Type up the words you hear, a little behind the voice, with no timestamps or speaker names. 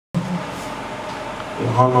We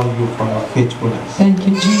honor you for your faithfulness. Thank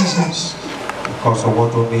you, Jesus. Because of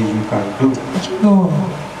what only you can do. Thank you, Lord.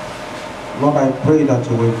 Lord, I pray that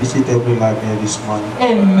you will visit every life here this morning.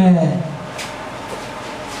 Amen.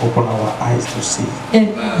 Open our eyes to see.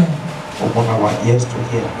 Amen. Open our ears to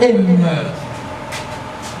hear. Amen.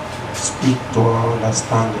 Speak to our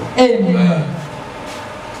understanding. Amen.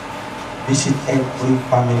 Visit every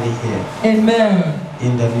family here. Amen.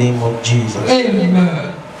 In the name of Jesus.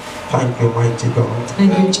 Amen. Thank you, mighty God.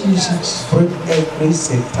 Thank you, Jesus. Break every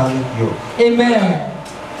satanic yoke. Amen.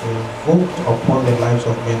 Invoked upon the lives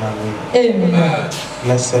of men and women. Amen.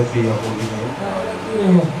 Blessed be your holy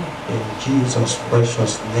name. In Jesus'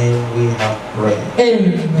 precious name we have prayed.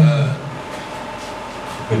 Amen.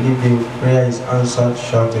 Believe the prayer is answered.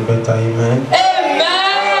 Shout a better amen.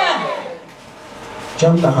 Amen.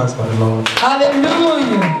 Jump the hands for the Lord.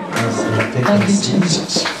 Hallelujah. As we take Thank a you, seat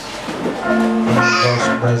Jesus. in God's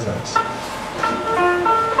presence.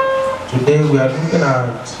 Today we are looking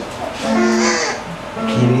at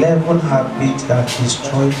 11 habits that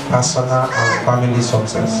destroy personal and family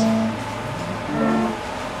success.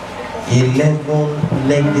 11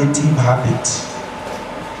 negative habits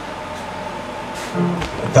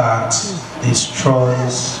that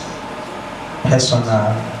destroys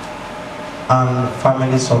personal and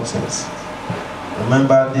family success.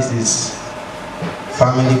 Remember, this is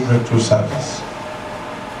family breakthrough service.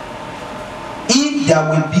 If there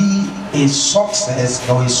will be a success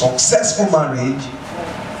or a successful marriage,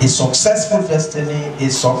 a successful destiny, a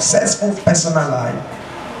successful personal life,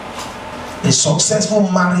 a successful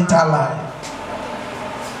marital life,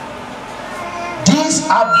 these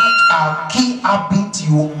habits are key habits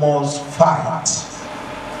you must fight.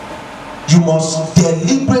 You must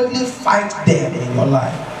deliberately fight them in your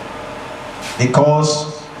life,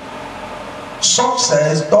 because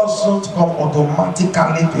success doesn't come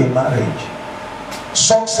automatically to a marriage.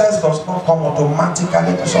 Success does not come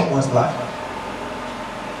automatically to someone's life.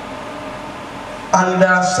 And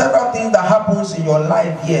there are several things that happens in your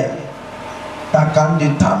life here that can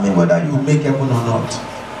determine whether you make heaven or not.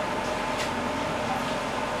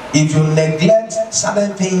 If you neglect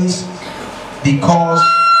certain things because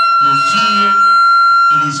you feel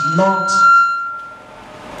it is not,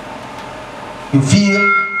 you feel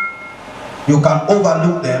you can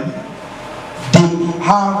overlook them, they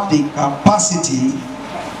have the capacity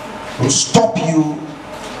to stop you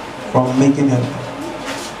from making heaven.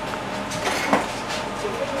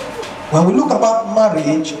 When we look about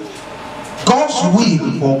marriage, God's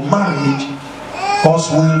will for marriage, God's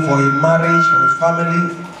will for a marriage, for a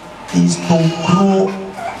family, is to grow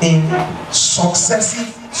in successive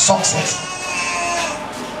success.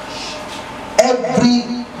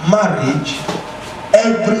 Every marriage,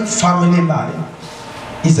 every family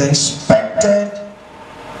life is expected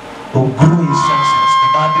to grow in success. The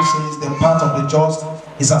Bible says the path of the just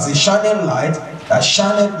is as a shining light that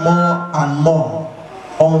shineth more and more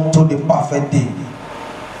unto the perfect day.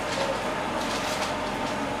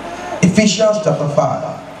 Ephesians chapter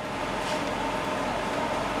 5.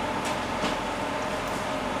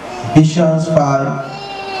 Ephesians 5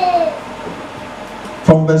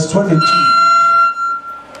 from verse 22.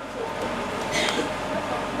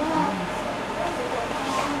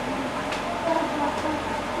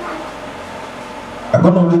 I'm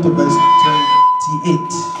going to read to verse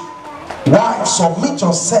 28. Wives, submit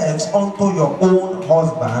yourselves unto your own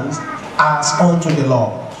husbands as unto the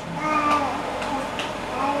Lord.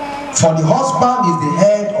 For the husband is the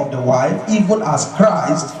head of the wife, even as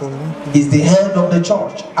Christ is the head of the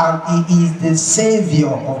church, and he is the Savior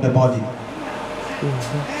of the body.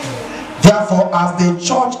 Therefore, as the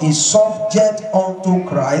church is subject unto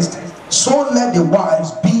Christ, so let the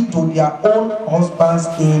wives be to their own husbands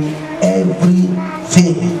in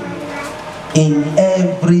everything. In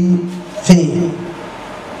everything.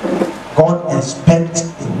 God expects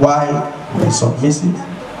a wife to be submissive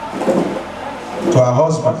to her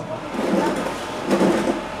husband.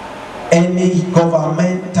 Any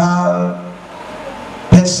governmental,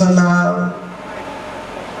 personal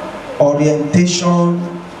orientation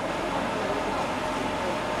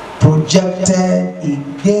projected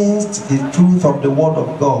against the truth of the word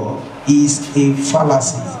of God is a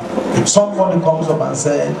fallacy. If somebody comes up and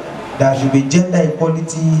says there should be gender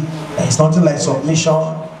equality, there is nothing like submission,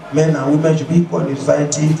 men and women should be equal in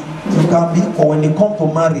society, you can be equal. When they come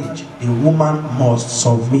to marriage, a woman must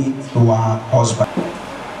submit to her husband.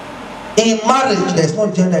 In marriage, there is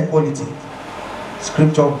no gender equality.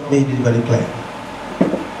 Scripture made it very clear.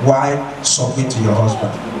 Why submit to your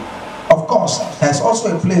husband? Of course, there's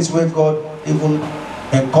also a place where God even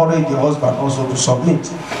encouraged the husband also to submit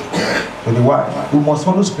to the wife. We must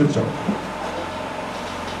follow Scripture.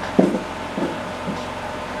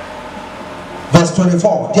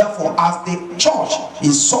 24. Therefore, as the church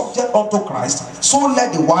is subject unto Christ, so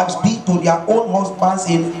let the wives be to their own husbands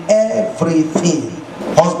in everything.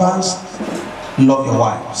 Husbands, love your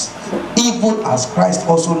wives, even as Christ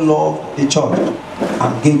also loved the church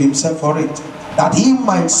and gave himself for it, that he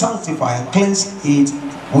might sanctify and cleanse it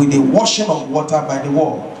with the washing of water by the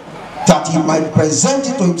word, that he might present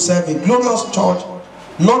it to himself a glorious church,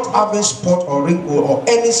 not having spot or wrinkle or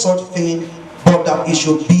any such thing, but that it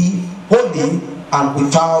should be holy and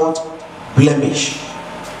without blemish.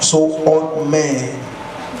 So ought men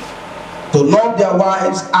to love their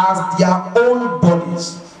wives as their own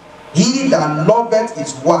bodies. He that loveth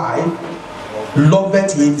his wife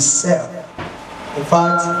loveth himself. In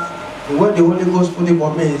fact, the way the Holy Ghost put it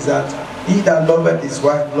for me is that he that loveth his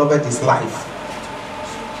wife loveth his life.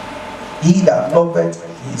 He that loveth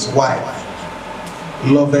his wife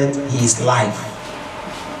loveth his life.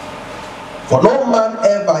 For no man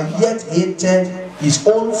ever yet hated his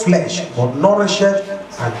own flesh, but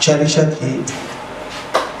nourisheth and cherisheth it,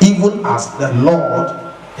 even as the Lord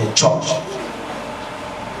the church.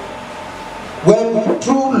 When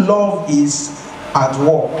true love is at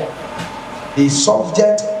work, the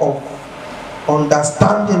subject of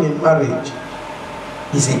understanding in marriage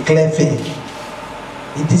is a clear thing.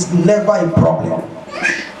 It is never a problem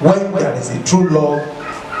when there is a true love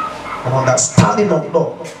and understanding of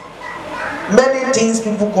love. Many things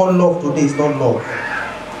people call love today is not love.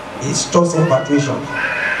 It's just infatuation.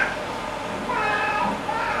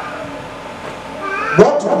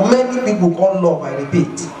 What many people call love, I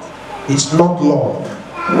repeat, is not love.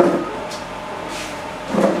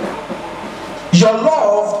 Your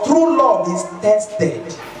love, true love, is tested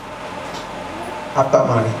after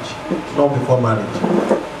marriage, not before marriage.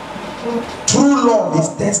 True love is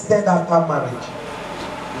tested after marriage,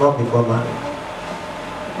 not before marriage.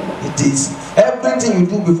 It is everything you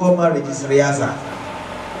do before marriage is rehearsal.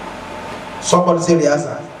 Somebody say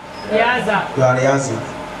rehearsal. Rehearsal. You are rehearsing.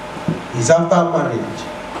 It's after marriage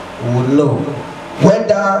we will know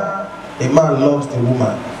whether a man loves the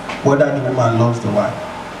woman, whether the woman loves the wife.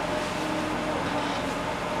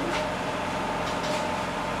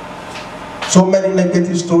 So many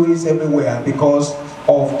negative stories everywhere because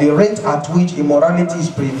of the rate at which immorality is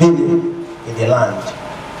prevailing in the land.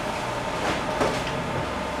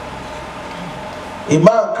 A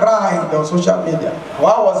man cried on social media.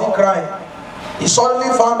 Why was he crying? He suddenly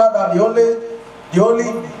found out that the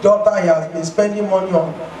only daughter he has been spending money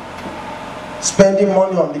on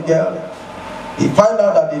the girl. He found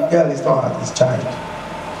out that the girl is not his child.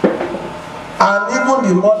 And even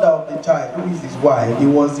the mother of the child, who is his wife, he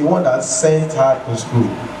was the one that sent her to school.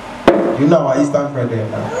 You know our Eastern brethren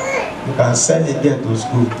now. You can send a girl to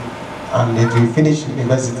school and they will finish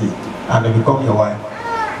university and they become your wife.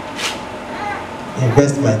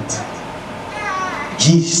 Investment.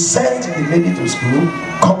 He sent the lady to school,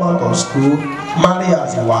 come out of school, marry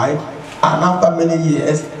as a wife, and after many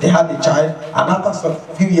years they had a child, and after a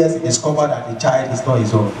few years he discovered that the child is not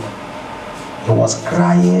his own. He was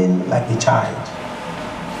crying like a child.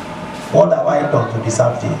 What have I done to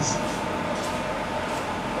deserve this?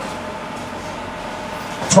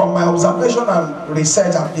 From my observation and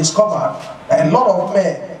research, I've discovered that a lot of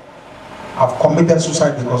men have committed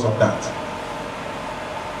suicide because of that.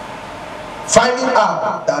 Finding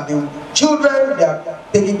out that the children they are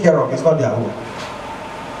taking care of is not their own.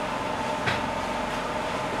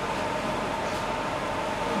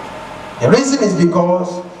 The reason is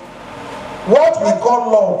because what we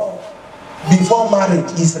call love before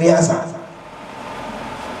marriage is rehearsal.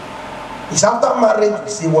 It's after marriage we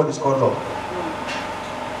see what is called love.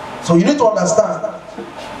 So you need to understand,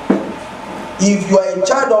 if you are a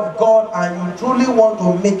child of God and you truly want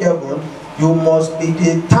to make heaven, you must be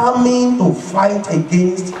determined to fight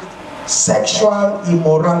against sexual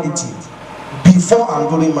immorality before and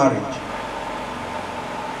during marriage.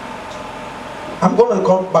 I'm going to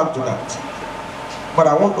come back to that. But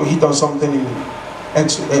I want to hit on something in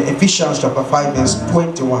Ephesians chapter 5 verse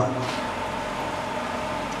 21.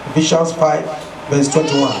 Ephesians 5 verse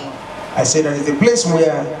 21. I say there is a place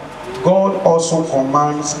where God also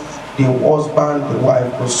commands the husband and the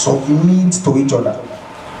wife to submit to each other.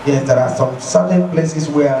 Yes, there are some certain places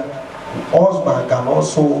where the husband can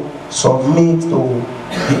also submit to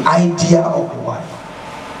the idea of the wife.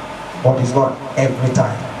 But it's not every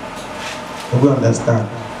time. We understand.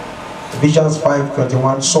 Ephesians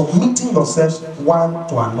 5:21, submitting yourselves one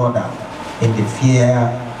to another in the fear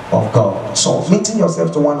of God. Submitting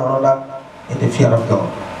yourselves to one another in the fear of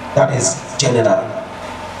God. That is general.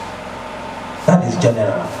 That is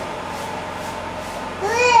general.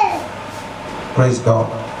 Praise God.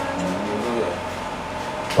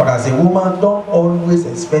 But as a woman, don't always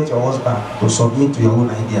expect your husband to submit to your own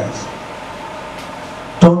ideas.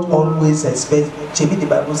 Don't always expect. Maybe the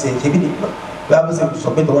Bible says, maybe the Bible says to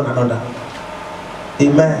submit to one another.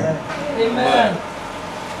 Amen. Amen.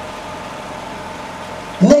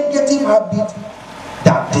 Negative habit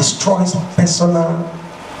that destroys personal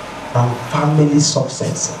and family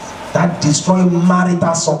success, that destroys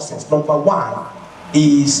marital success. Number one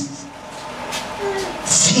is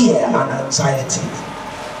fear and anxiety.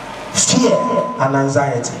 Fear and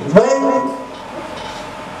anxiety. When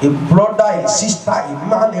a brother, a sister, a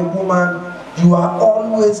man, a woman, you are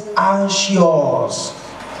always anxious.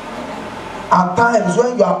 At times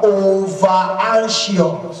when you are over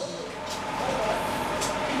anxious.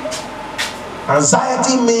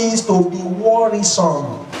 Anxiety means to be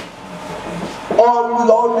worrisome.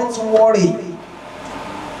 Always worry.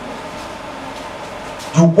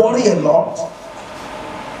 You worry a lot.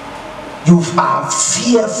 You are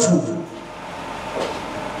fearful.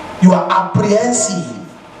 You are apprehensive.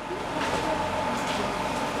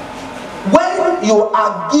 When you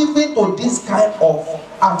are given to this kind of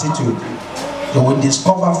attitude, you will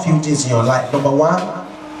discover few things in your life. Number one,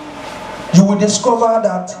 you will discover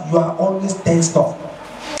that you are always tensed up.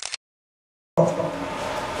 You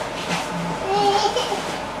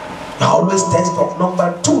are always tensed up.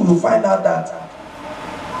 Number two, you find out that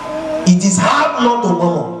it is hard not to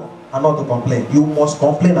murmur and not to complain. You must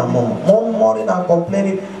complain and murmur. Murmuring and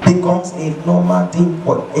complaining becomes a normal thing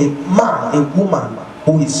for a man, a woman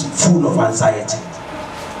who is full of anxiety.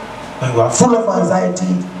 When you are full of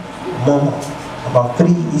anxiety, murmur. Number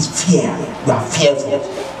three is fear. You are fearful.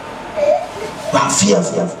 You are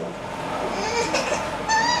fearful.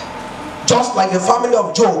 Just like the family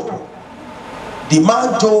of Job. The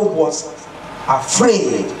man Job was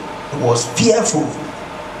afraid. He was fearful.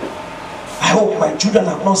 I hope my children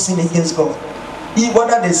have not sinned against God.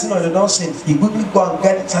 Whether they sin or they don't sin, he quickly go and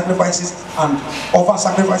get sacrifices and offer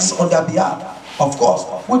sacrifices on their behalf. Of course,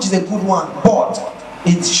 which is a good one. But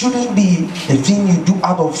it shouldn't be a thing you do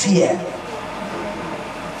out of fear.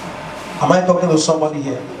 Am I talking to somebody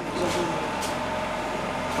here?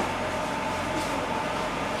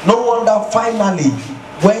 No wonder finally,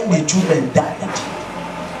 when the children died,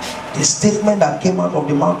 the statement that came out of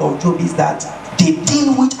the mouth of Job is that the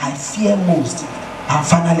thing which I fear most have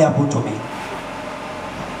finally happened to me.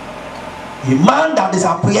 A man that is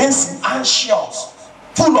apprehensive, anxious,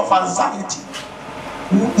 full of anxiety,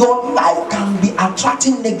 your life can be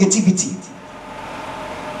attracting negativity.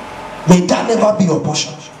 May that never be your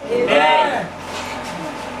portion. Amen.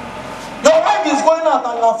 Your wife is going out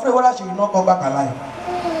and you are afraid whether she will not come back alive.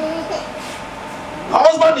 Your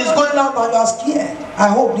husband is going out and you are scared. I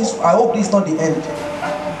hope this is not the end.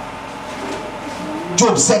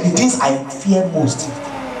 Job said the things I fear most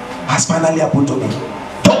has finally happened to me.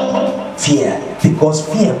 Don't fear, because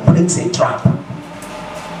fear brings a trap.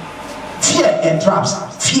 Fear entraps.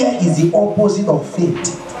 Fear is the opposite of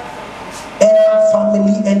faith. Any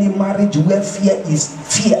family, any marriage where fear,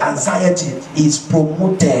 anxiety is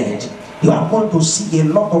promoted, you are going to see a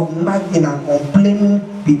lot of nagging and complaining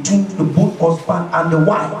between the both husband and the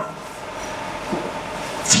wife.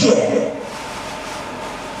 Fear.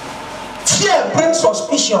 Fear brings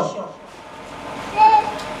suspicion.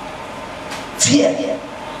 Fear,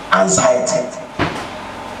 anxiety.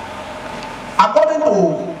 According to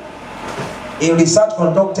a research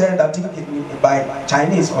conducted, I think by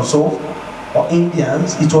Chinese or so, or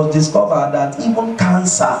Indians, it was discovered that even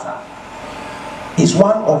cancer is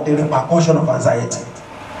one of the repercussions of anxiety.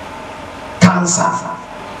 Cancer.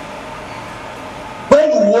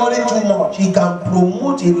 When you worry too much, it can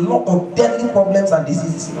promote a lot of deadly problems and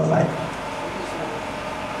diseases in your life.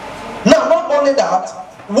 Now, not only that,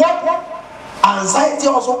 what anxiety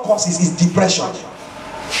also causes is depression.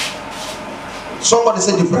 Somebody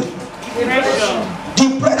say depression.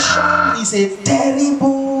 Depression is a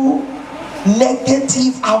terrible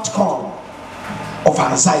negative outcome of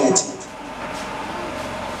anxiety.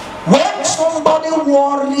 When somebody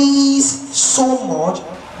worries so much,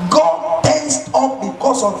 God tensed up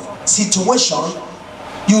because of situation,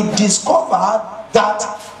 you discover that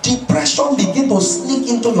depression begin to sneak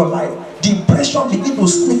into your life. Depression begin to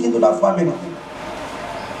sneak into that family.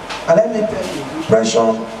 And let me tell you,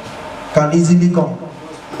 depression can easily come.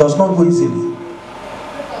 It does not go easily.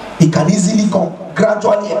 It can easily come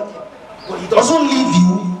gradually. But it doesn't leave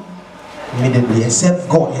you immediately, except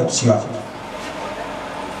God helps you out.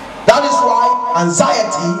 That is why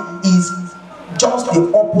anxiety is just the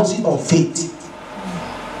opposite of faith.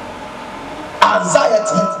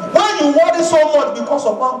 Anxiety, when you worry so much because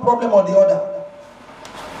of one problem or the other,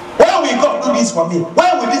 when we will God do this for me?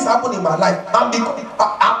 When will this happen in my life? And because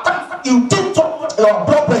you think your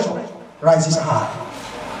blood pressure rises high.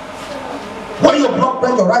 When your blood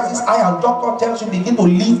pressure rises high and doctor tells you begin to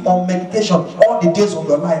live on medication all the days of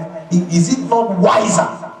your life, is it not wiser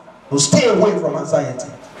to stay away from anxiety?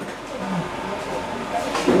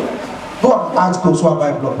 Go and ask those who have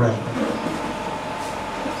high blood pressure.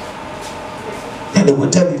 Then they will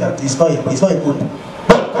tell you that it's not good.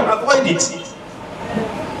 But avoid it.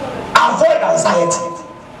 Avoid anxiety.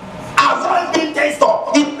 Avoid being tensed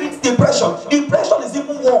up. It brings depression. Depression is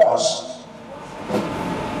even worse.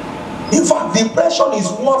 In fact, depression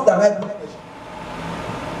is worse than high blood pressure.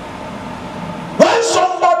 When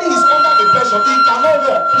somebody is under depression, he cannot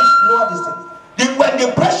walk. Please know this thing. When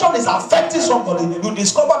depression is affecting somebody, you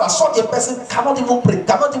discover that such a person cannot even pray,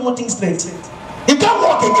 cannot even think straight. He can't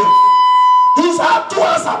walk again. His hand, 2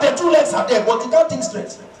 hands are there, 2 legs are there, but he can't think straight.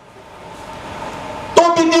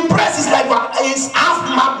 To be depressed is like is half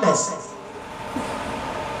madness.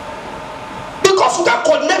 Because you can't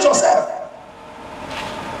coordinate yourself.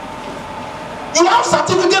 You have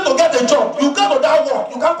certificate to get a job. You can't do that work.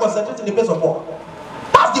 You can't concentrate in the place of work.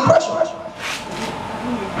 That's depression.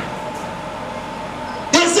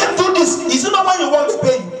 They say do this. Is it not when you want to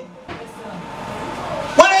pay you?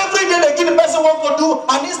 When every day they give the person what to do,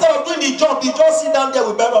 and instead of doing the job, you just sit down there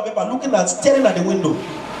with pen and paper, looking at, staring at the window.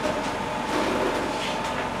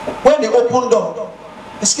 When they open door,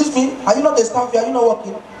 excuse me, are you not a staff here? Are you not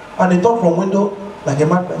working? And they talk from window like a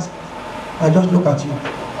mad person. I just look at you.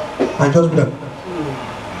 I just look.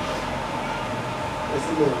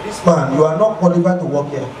 This man, you are not qualified to work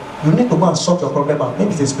here. You need to go and sort your problem out.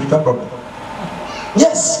 Maybe it's a spiritual problem.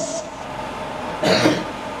 Yes.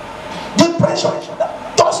 Depression.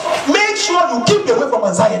 Just make sure you keep away from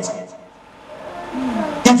anxiety.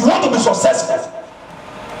 If you want to be successful,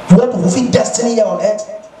 if you want to fulfill destiny here on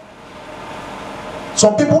earth.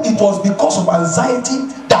 Some people, it was because of anxiety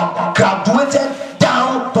that graduated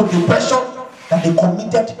down to depression that they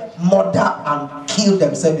committed murder and killed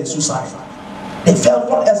themselves in suicide. They felt,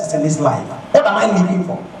 what else is in this life? What am I living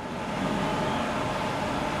for?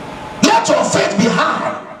 Let your faith be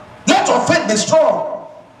high. Let your faith be strong.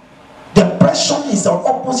 Depression is the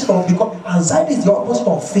opposite of, because anxiety is the opposite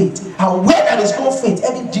of faith. And where there is no faith,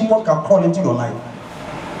 any demon can crawl into your life.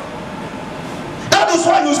 That is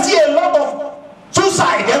why you see a lot of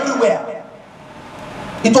suicide everywhere.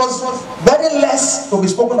 It was very less to be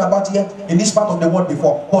spoken about here in this part of the world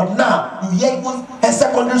before. But now, you hear even a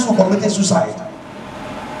secondary school committing suicide.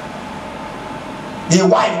 The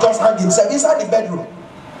wife just hung himself inside the bedroom.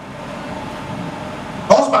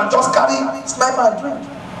 The husband just carry sniper and drink.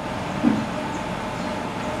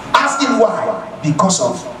 Asking why? Because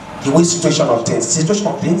of the way situation of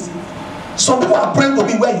things. Some people are praying to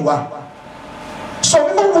be where you are. Some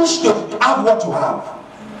people wish to have what you have.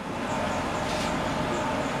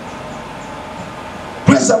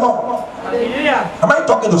 Praise the Lord. Hallelujah. Am I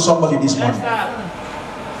talking to somebody this morning?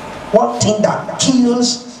 One thing that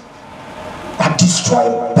kills, that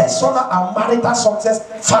destroys personal and marital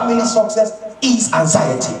success, family success, is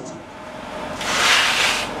anxiety.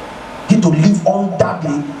 To live under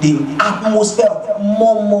the atmosphere of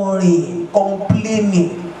murmuring, complaining.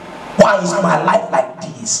 Why is my life like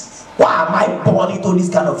this? Why am I born into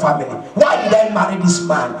this kind of family? Why did I marry this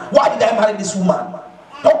man? Why did I marry this woman?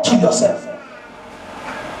 Don't kill yourself.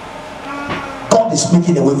 God is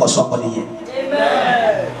making a way for somebody here.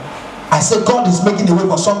 Amen. I said God is making a way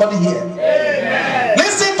for somebody here. Amen.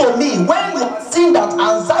 Listen to me. When you see that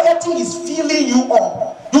anxiety is filling you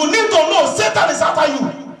up, you need to know Satan is after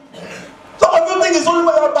you. Some of you think it's only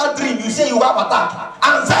when you have a bad dream, you say you have attack.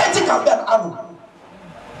 Anxiety can be an arrow.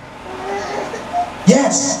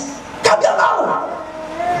 Yes, can be an arrow.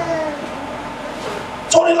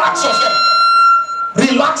 So relax yourself.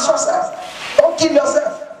 Relax yourself. Don't kill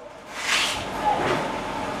yourself.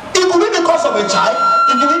 It could be because of a child.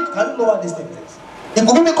 It could be, can you lower this thing, please? It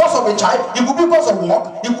could be because of a child. It could be because of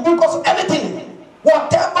work. It could be because of anything.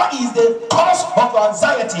 Whatever is the cause of your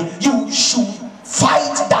anxiety, you should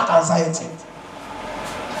fight that anxiety.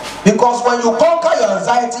 Because when you conquer your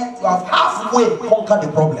anxiety, you have halfway conquered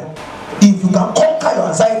the problem. If you can conquer your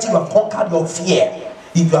anxiety, you have conquered your fear.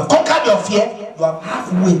 If you have conquered your fear, you have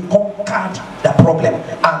halfway conquered the problem.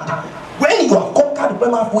 And when you have conquered the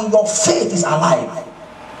problem halfway, your faith is alive.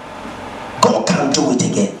 God can do it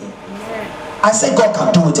again. I say God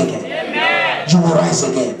can do it again. Amen. You will rise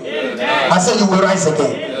again. Amen. I say you will rise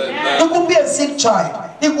again. Amen. It could be a sick child.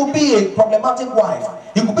 It could be a problematic wife.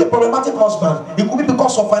 It could be a problematic husband. It could be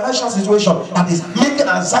because of financial situation that is making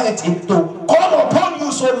anxiety to come upon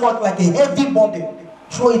you so much like a heavy burden.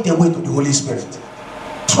 Throw it away to the Holy Spirit.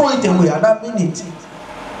 throw it away, and I mean it.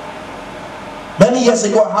 Many years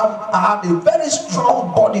ago, I had a very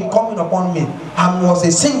strong body coming upon me. I was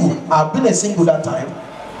a single. I've been a single that time.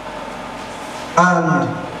 And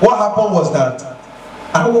what happened was that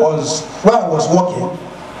I was working,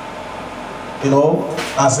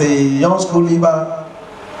 as a young school leaver,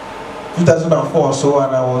 2004 or so,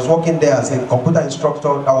 and I was working there as a computer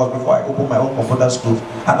instructor. That was before I opened my own computer school,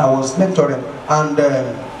 and I was lecturing. And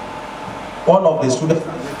one of the students,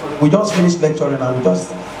 we just finished lecturing, and we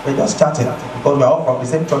just chatting because we are all from the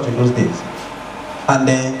same church in those days. And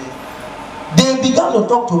they began to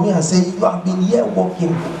talk to me and say, "You have been here working,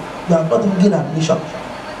 you have not even gained admission.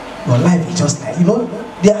 Your life is just like,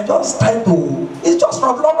 they are just trying to, it's just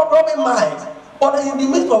from robbing mind." But in the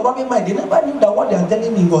midst of robbing mind, they never knew that what they are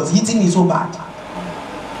telling me was hitting me so bad.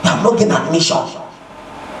 You have not gained admission.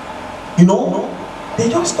 They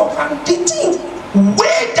just talk and did it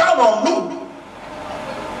way down on me.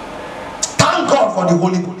 Thank God for the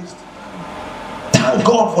Holy Ghost. Thank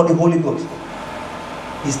God for the Holy Ghost.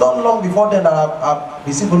 It's not long before then that I've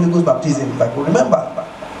received Holy Ghost baptism, if I could remember.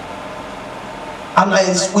 And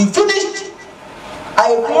we finished.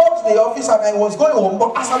 I closed the office and I was going home.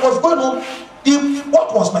 But as I was going home,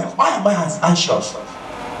 why am I as anxious?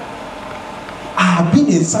 I have been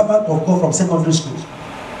a servant of God from secondary school.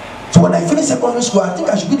 So when I finished secondary school, I think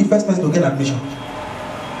I should be the first person to get admission.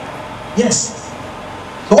 Yes.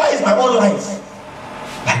 So why is my own life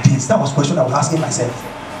like this? That was the question I was asking myself.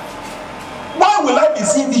 Why will I be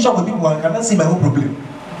seeing vision for people and I cannot see my own problem?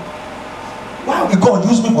 Why will God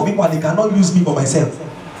use me for people and He cannot use me for myself?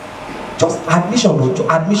 Just admission.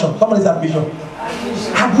 Somebody said admission.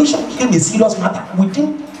 Admission became a serious matter.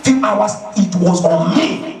 Within few hours, it was on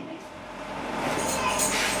me.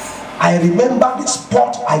 I remember the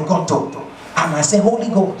spot I got to, and I said, "Holy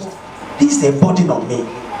Ghost, this is a burden on me.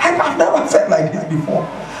 I've never felt like this before."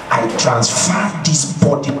 I transferred this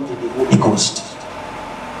burden to the Holy Ghost.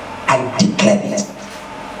 I declared it.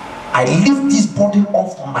 I lift this burden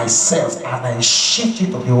off myself and I shift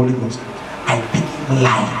it to the Holy Ghost. I became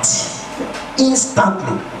light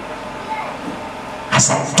instantly. As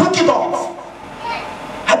I took it off,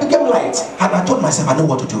 I became light, and I told myself, "I know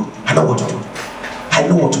what to do. I know what to do. I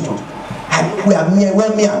know what to do." And where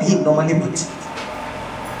me and him normally meet.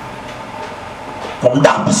 From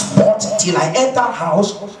that spot till I entered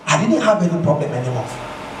house, I didn't have any problem anymore.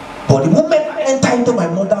 But the moment I entered into my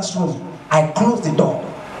mother's room, I closed the door.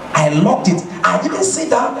 I locked it. I didn't sit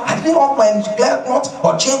down. I didn't off my cloth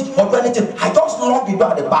or change or do anything. I just locked the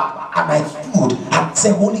door at the back, and I stood and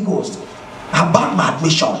said, "Holy Ghost, about my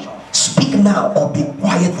admission, speak now or be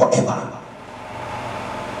quiet forever.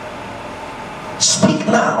 Speak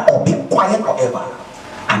now or be quiet forever."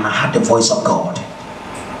 And I heard the voice of God.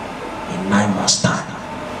 "In 9 months' time.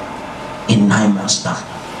 In 9 months' time.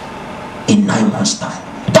 In 9 months' time."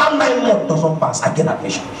 That 9 months doesn't pass, I get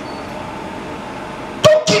admission.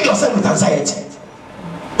 Don't kill yourself with anxiety.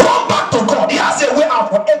 Run back to God. He has a way out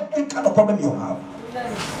for every kind of problem you have.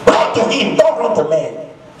 Run to Him. Don't run to men.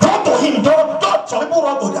 Run to Him. Don't. Some people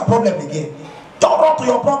run to their problem again. Don't run to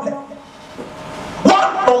your problem.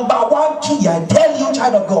 Number one key, I tell you,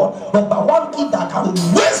 child of God, number one key that can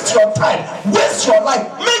waste your time, waste your life,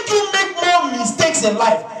 make you make more mistakes in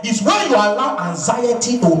life, is when you allow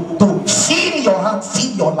anxiety to fill your heart,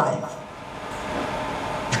 fill your life.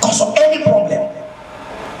 Because of any problem,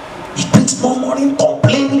 it brings murmuring,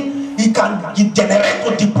 complaining, it generate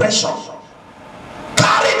to depression.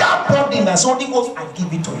 Carry that burden as Holy Ghost and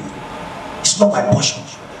give it to you. It's not my portion.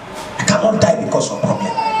 I cannot die because of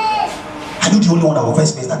problem. Are you the only one that will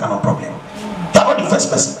first face that kind of problem? You are not the first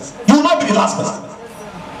person. You will not be the last person.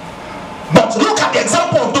 But look at the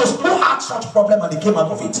example of those who had such problem and they came out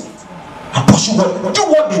of it. And pursue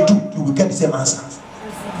what they do, you will get the same answer.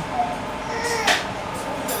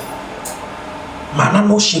 Man,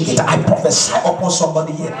 no shake it. I prophesy upon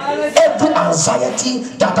somebody here. Every anxiety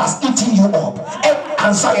that has eaten you up, every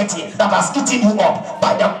anxiety that has eaten you up,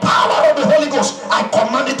 by the power of the Holy Ghost, I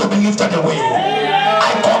command it to be lifted away.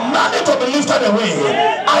 I command it to be lifted away.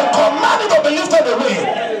 I command it to be lifted away.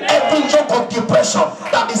 Every yoke of depression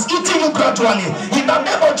that is eating you gradually, in the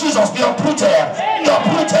name of Jesus, be uprooted. Be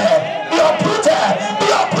uprooted. Be uprooted. Be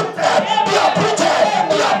uprooted. Be uprooted.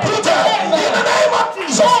 Be uprooted. In the name of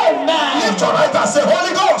Jesus. Lift your right and say,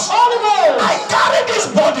 "Holy Ghost, Holy Ghost, I carry this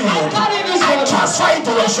body. I transfer it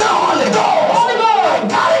to your shoulder. Holy Ghost, I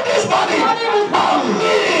carry this body on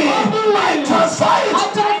me. I transfer it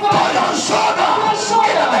to your shoulder.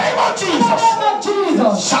 In the name of Jesus."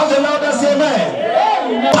 Shout the loudest amen.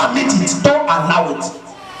 Permit it. Don't allow it.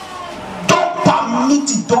 Don't permit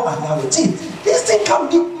it. Don't allow it. See, this thing can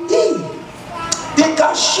be. The It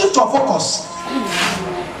can shift your focus.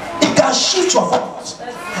 It can shift your focus.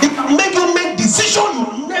 It can make you make decisions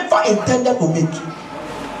you never intended to make.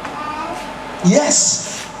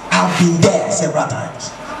 Yes, I've been there several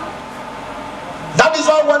times. That is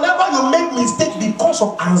why whenever you make mistakes because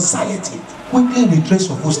of anxiety, quickly retrace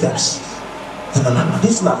your footsteps. No,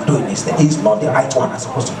 this thing I'm doing is not the right one I'm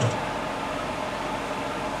supposed to do.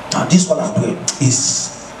 Now this one I'm doing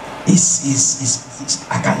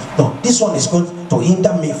I can't. No, this one is going to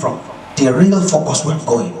hinder me from the real focus where I'm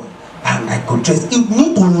going. And I could trace. You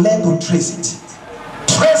need to learn to trace it.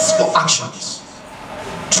 Trace your actions.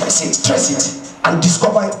 Trace it, and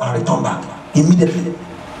discover it and return back immediately.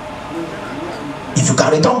 If you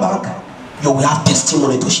can return back, you will have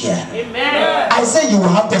testimony to share. Amen. I say you will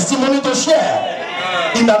have testimony to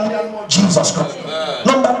share. Amen. In the name of Jesus Christ. Amen.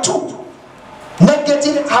 Number 2,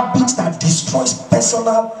 negative habits that destroys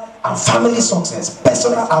personal and family success,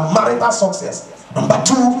 personal and marital success. Number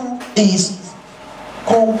 2 is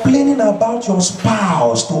complaining about your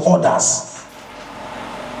spouse to others.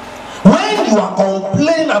 When you are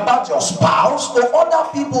complaining about your spouse to other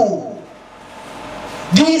people,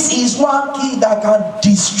 this is one key that can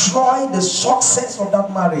destroy the success of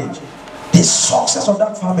that marriage, the success of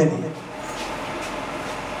that family.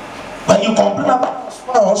 When you complain about your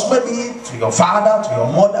spouse, maybe to your father, to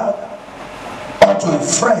your mother, or to a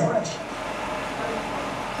friend,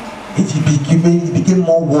 it became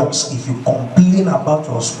more worse if you complain about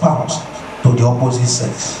your spouse to the opposite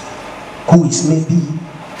sex, who is maybe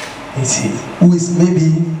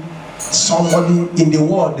somebody in the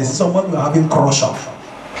world. There's somebody you're having crush on.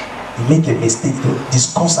 You make a mistake to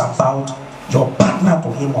discuss about your partner to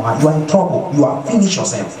him or her. You are in trouble. You are finished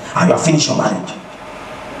yourself and you are finished your marriage.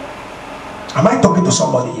 Am I talking to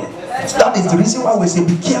somebody here? That is the reason why we say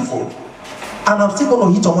be careful. And I'm still going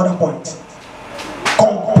to hit another point.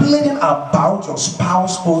 Complaining about your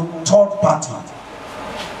spouse to third party.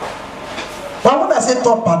 Well, when I say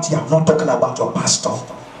third party, I'm not talking about your pastor.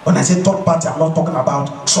 When I say third party, I'm not talking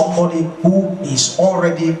about somebody who is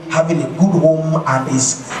already having a good home and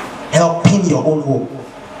is helping your own home.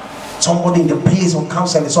 Somebody in the place of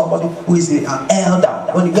counseling, somebody who is an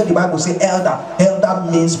elder. When you get the Bible, say elder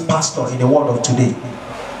means pastor in the world of today.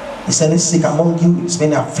 He said, "Is sick among you, he's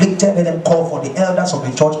been afflicted, let them call for the elders of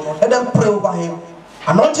the church, let them pray over him,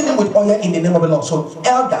 anointing him with oil in the name of the Lord." So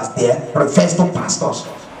elders there refers to pastors.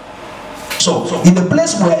 So in the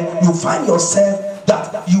place where you find yourself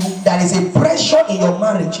that there is a pressure in your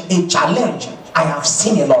marriage, a challenge. I have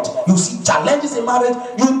seen a lot. You see challenges in marriage,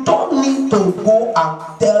 you don't need to go and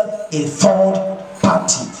tell a third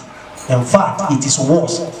party. In fact, it is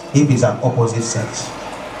worse if it's an opposite sex.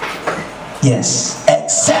 Yes,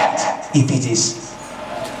 except if it is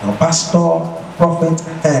your pastor, prophet.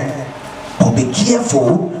 But be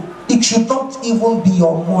careful, it should not even be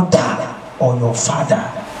your mother or your father.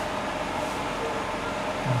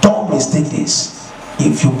 Don't mistake this.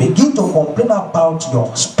 If you begin to complain about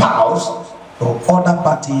your spouse or other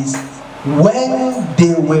parties, when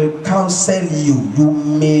they will counsel you, you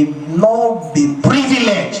may not be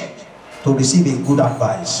privileged to receive a good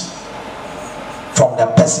advice from the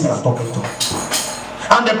person you are talking to.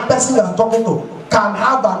 And the person you are talking to can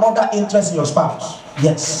have another interest in your spouse.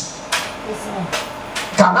 Yes.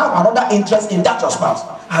 Can have another interest in that your spouse.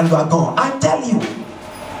 And you are gone. I tell you.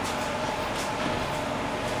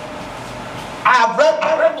 I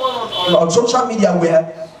read on social media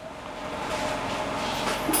where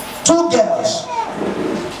two girls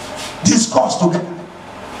discuss together.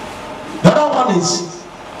 The other one is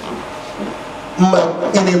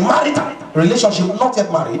in a marital relationship, not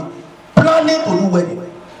yet married, planning to do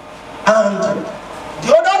wedding. And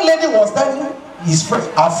the other lady was telling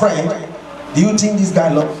her friend, "Do you think this guy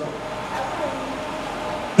loves you?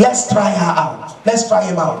 Let's try her out. Let's try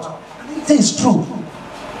him out." It is true.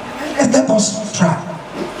 Let us try.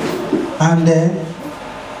 And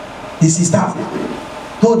the sister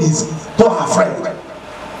told her friend,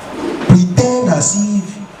 "Pretend as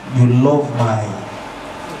if you love my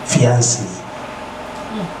fiancé.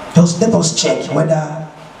 Just let us check whether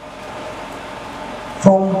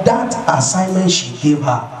from that assignment she gave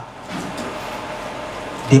her,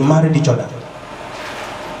 they married each other."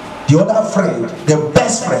 The other friend, the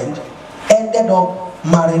best friend, ended up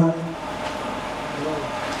marrying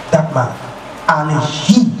that man, and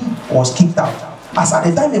he was kicked out. As at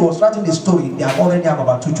the time he was writing the story, they have already have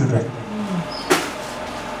about 2 children.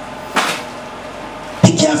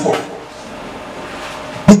 Be careful,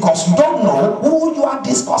 because you don't know who you are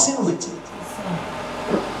discussing with.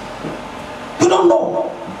 You don't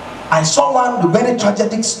know. I saw one very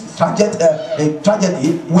tragedy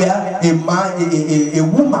where a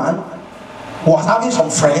woman was having some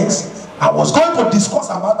friends and was going to discuss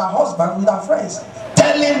about her husband with her friends,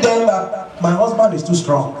 telling them that my husband is too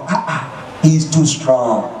strong. He's too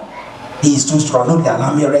strong. He's too strong. Don't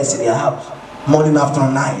allow me rest in your house. Morning,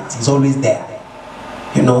 afternoon, night, he's always there.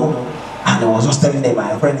 You know? And I was just telling them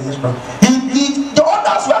my friend is strong. The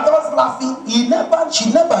others were just laughing.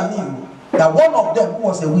 She never knew that one of them, who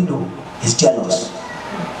was a widow, is jealous.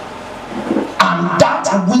 And that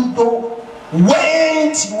widow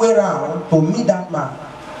went around to meet that man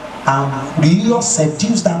and really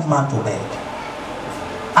seduced that man to bed.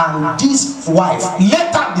 And this wife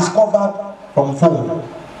later discovered from phone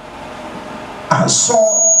and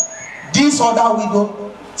saw this other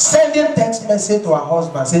widow sending text message to her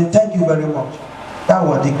husband saying, "Thank you very much. That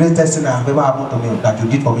was the greatest thing that have ever happened to me that you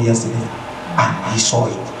did for me yesterday." And he saw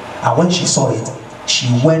it. And when she saw it, she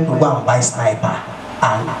went to go and buy sniper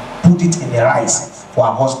and put it in the rice for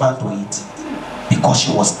her husband to eat, because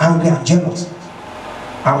she was angry and jealous.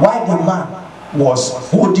 And while the man was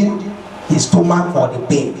holding his stomach for the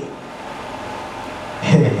baby,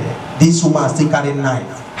 this woman still carrying a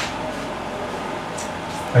knife.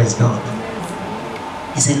 Praise God.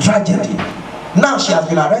 It's a tragedy. Now she has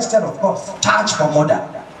been arrested, of course, charged for murder.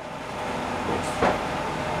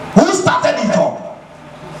 Who started it all?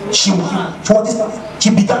 She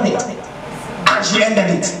began it, and she ended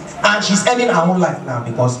it, and she's ending her own life now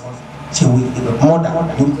because she will murder.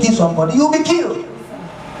 You kill somebody, you'll be killed.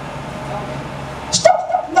 Stop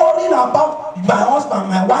worrying about my husband,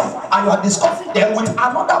 my wife, and you are discussing them with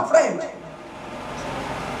another friend.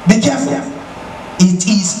 Be careful. It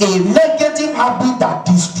is a negative habit that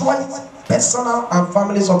destroys personal and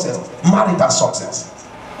family success, marital success.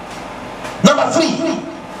 Number 3,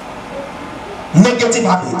 negative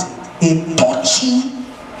habit, a touchy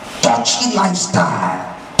lifestyle.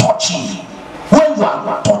 Touchy. When you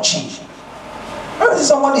are touchy, when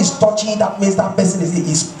someone is touchy, that means that person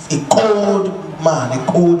is a cold man, a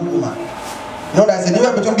cold woman. You know, there's a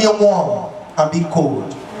difference between being warm and being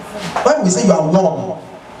cold. When we say you are warm,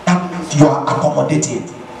 that means you are accommodating.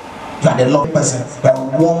 You are the loving person. You are a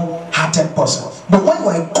warm-hearted person. But when you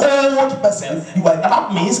are a cold person,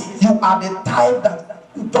 that means you are the type that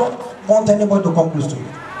you don't want anybody to come close to you.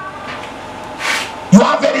 You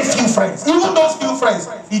have very few friends. Even those few friends,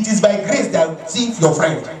 it is by grace that you see your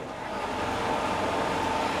friend.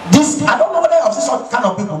 I don't know whether I've seen such kind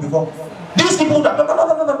of people before. These people that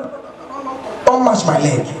don't match my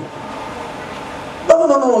leg. No,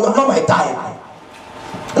 you're not my type.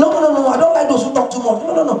 No, I don't like those who talk too much.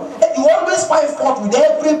 No. You always find fault with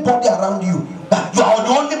everybody around you. You are the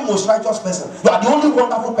only most righteous person. You are the only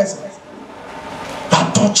wonderful person. You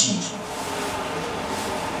are touchy,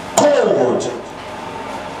 cold,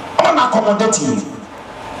 unaccommodative.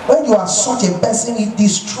 When you are such a person, it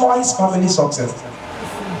destroys family success.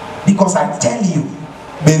 Because I tell you,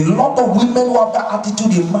 a lot of women who have that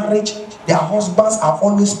attitude in marriage, their husbands are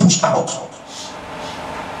always pushed out.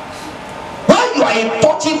 When you are a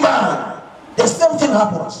touchy man, the same thing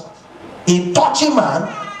happens. A touchy man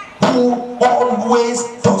who always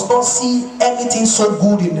does not see anything so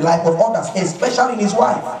good in the life of others, especially in his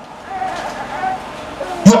wife.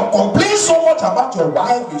 You are complaining so much about your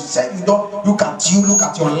wife. You said you don't look at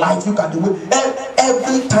your life, look at the way.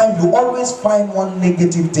 Every time you always find one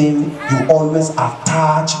negative thing, you always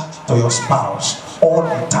attach to your spouse all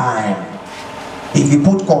the time. If you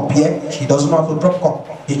put cup here, she doesn't know how to drop cup.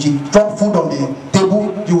 If she drop food on the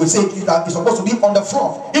table, you will say that it's supposed to be on the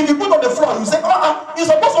floor. If you put on the floor, you say, it's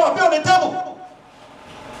supposed to be on the table.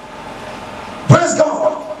 Praise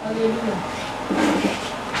God. Hallelujah.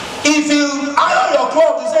 If you iron your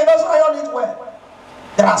clothes, you say, doesn't iron it well.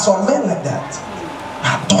 There are some men like that.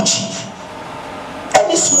 Are touchy.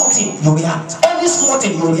 Any small thing, you react. Any small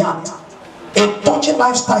thing, you react. A touchy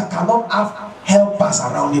lifestyle cannot have helpers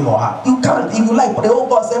around him or her. You can't. If you like, but the whole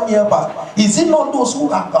God send me helpers. Is it not those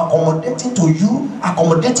who are accommodating to you,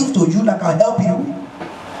 accommodative to you, that can help you?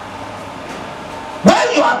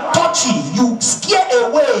 When you are touchy, you scare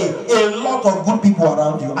away a lot of good people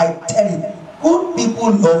around you. I tell you, good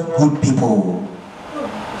people love good people.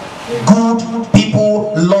 Good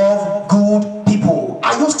people love good people.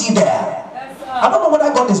 Are you still there? I don't know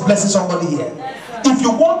whether God is blessing somebody here. If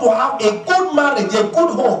you want to have a good marriage, a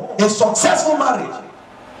good home, a successful marriage,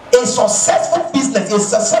 a successful business, a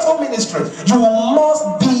successful ministry, you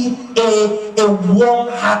must be a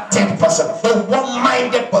warm-hearted person, a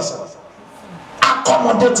warm-minded person,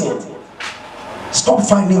 accommodating. Stop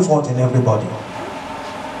finding fault in everybody.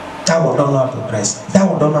 That one don't know how to dress. That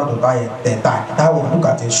one don't know how to buy a tie. That one look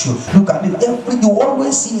at his shoe. Look at it. You will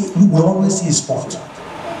always see his fault.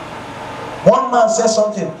 One man said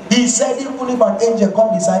something. He said, even if an angel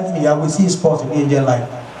come beside me, I will see spots in the angel life.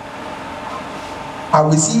 I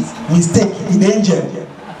will see mistake in angel.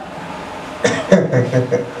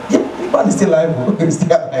 Yeah, man is still alive. He's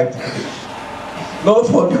still alive.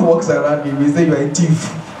 Nobody walks around him. He say you are a thief.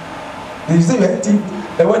 They say you are a thief.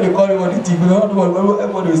 And when they call him a thief,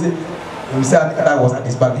 everybody will say that was at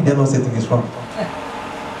his back. He did not say anything is wrong.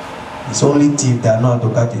 It's only thief that know how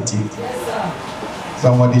to catch a thief. Yes, sir.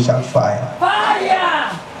 Somebody shall fire.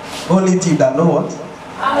 Fire! Only thief that know what?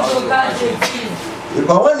 How to catch a thief.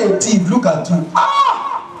 But when a thief look at you,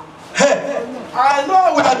 hey, I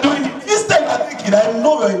know we are doing it. This time I think it, I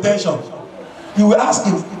know your intention. You will ask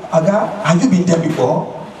him, Aga, have you been there before?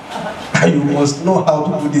 And you must know how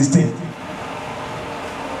to do this thing.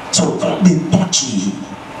 So don't be touchy.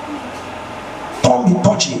 Don't be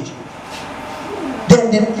touchy.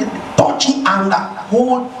 Then the touchy and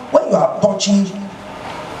hold, when you are touching,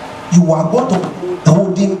 you are going to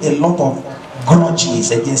holding a lot of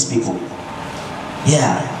grudges against people.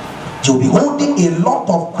 Yeah, you'll be holding a lot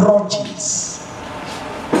of grudges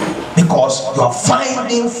because you are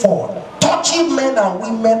finding fault. Touchy men and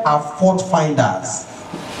women are fault finders.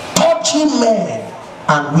 Touchy men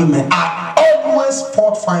and women are always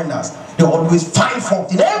fault finders. They always find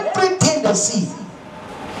fault in everything they see.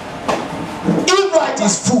 If light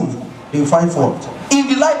is full, they find fault. If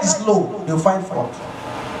the light is low, they find fault.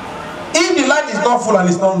 If the light is not full and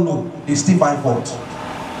it's not low, they still find fault.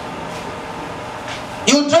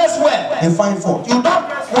 You dress well, they find fault. You don't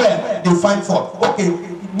dress well, they find fault. Okay,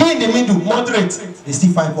 be in the middle, moderate, they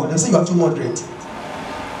still find fault. They say you are too moderate.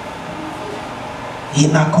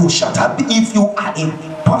 If you are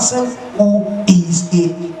a person who is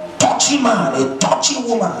a touchy man, a touchy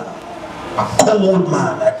woman, a cold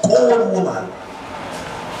man, a cold woman,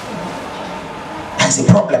 there's a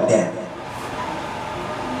problem there.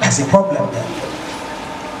 There's a problem there.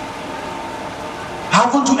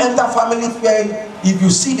 Haven't you entered families where if you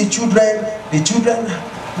see the children,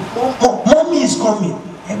 mommy is coming,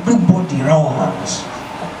 everybody runs.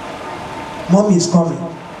 Mommy is coming.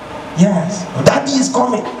 Yes, daddy is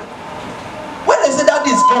coming. When they say daddy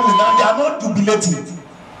is coming, now they are not jubilating.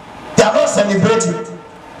 They are not celebrating.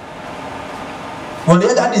 When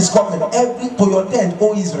the daddy is coming, every to your tent,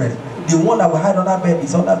 oh Israel, the one that will hide on that bed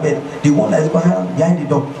is on that bed. The one that is behind the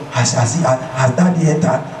door, has daddy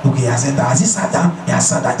entered? Okay, has entered. Has he sat down? He has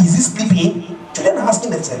sat down. Is he sleeping? Children are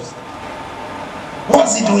asking themselves,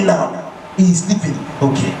 what's he doing now? He is sleeping.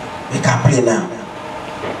 Okay, we can play now.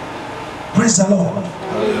 Praise the Lord.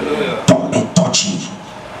 Hallelujah. Don't be touchy.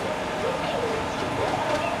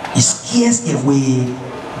 It scares away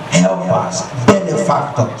helpers,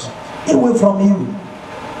 benefactors away from you.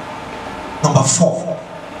 Number 4,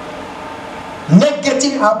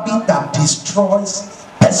 negative habit that destroys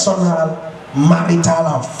personal, marital,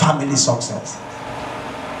 and family success.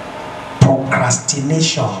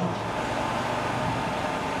 Procrastination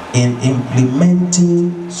in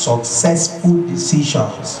implementing successful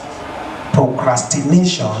decisions.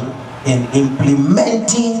 Procrastination in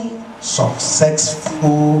implementing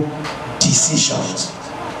successful decisions.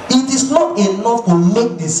 It is not enough to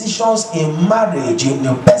make decisions in marriage, in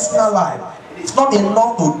your personal life. It's not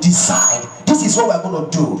enough to decide, this is what we're going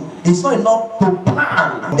to do. It's not enough to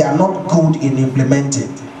plan. They are not good in implementing.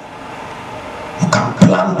 You can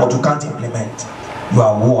plan, but you can't implement. You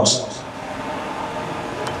are worse.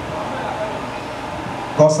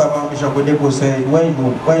 God's servant Bishop Odebo said, when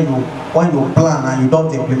you plan and you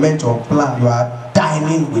don't implement your plan, you are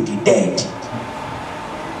dining with the dead.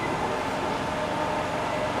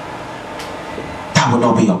 That will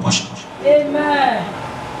not be your portion. Amen.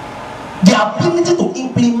 The ability to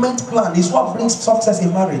implement plan is what brings success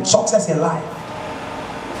in marriage, success in life.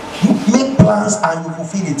 You make plans and you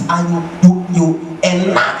fulfill it, and you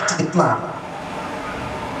enact the plan.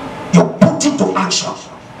 You put it to action.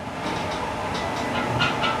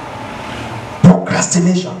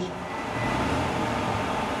 Procrastination.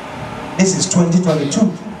 This is 2022.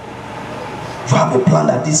 You have a plan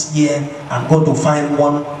that this year I'm going to find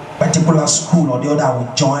one particular school or the other I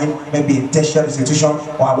will join, maybe a tertiary institution,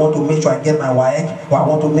 or I want to make sure I get my WAEC, or I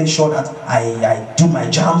want to make sure that I do my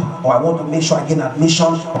JAMB, or I want to make sure I get admission,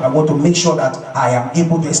 or I want to make sure that I am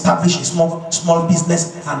able to establish a small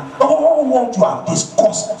business. And all what you have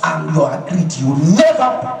discussed and you agreed, you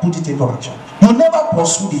never put it into action. You never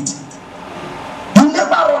pursued it. You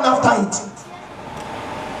never run after it.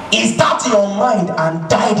 It started in your mind and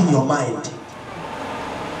died in your mind.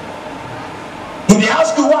 If they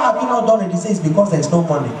ask you why have you not done it, they say it's because there's no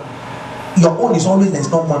money. Your own is always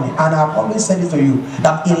there's no money. And I've always said it to you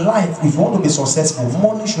that in life, if you want to be successful,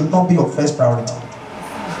 money should not be your first priority.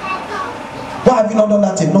 have you not done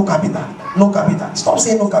that thing? No capital. No capital. Stop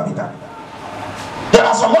saying no capital. There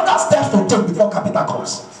are some other steps to take before capital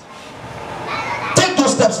comes. Take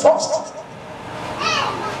those steps first.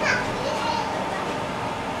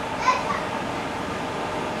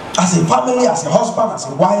 As a family, as a husband, as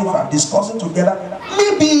a wife, are discussing together.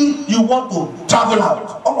 Maybe you want to travel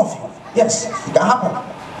out. All of you. Yes, it can happen.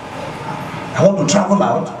 I want to travel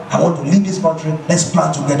out. I want to leave this country. Let's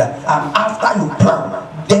plan together. And after you plan,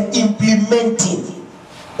 then implementing.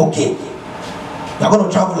 Okay, we are going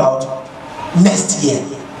to travel out next year.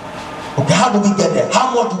 Okay, how do we get there?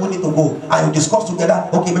 How much do we need to go? And you discuss together.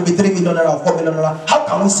 Okay, maybe 3 million or 4 million. How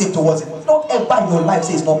can we save towards it? Don't ever in your life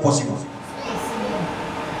say it's not possible.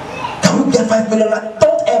 Can we get 5 million?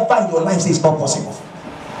 Don't ever in your life say it's not possible.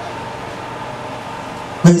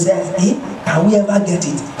 When you say, hey, can we ever get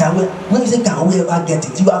it? When you say, can we ever get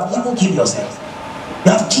it? You have even killed yourself.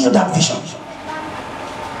 You have killed that vision.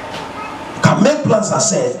 You can make plans and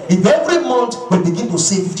say, if every month we begin to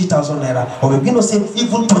save 50,000 naira, or we begin to save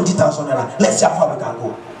even 20,000 naira, let's see how far we can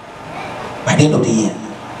go. By the end of the year,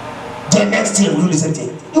 the next year we do the same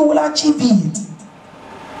thing. You will achieve it.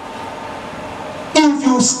 If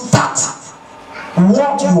you start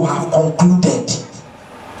what you have concluded,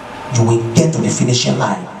 you will get to the finishing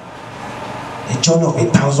line. The journey of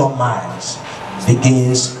 1,000 miles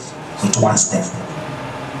begins with one step.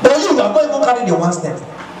 But you are not even carrying the one step.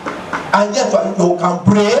 And yet you can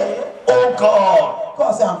pray, oh God.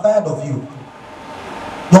 God say, I'm tired of you.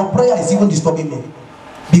 Your prayer is even disturbing me.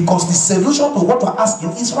 Because the solution to what you're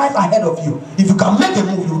asking is right ahead of you. If you can make a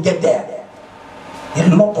move, you'll get there. A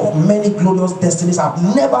lot of many glorious destinies have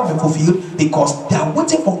never been fulfilled because they are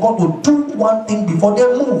waiting for God to do one thing before they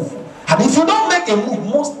move. And if you don't make a move,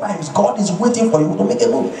 most times God is waiting for you to make a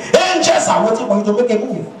move. Angels are waiting for you to make a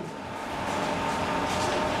move.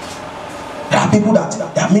 There are people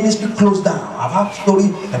that their ministry closed down. I've had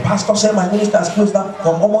story. The pastor said my ministry has closed down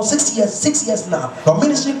for almost 6 years. 6 years now. Your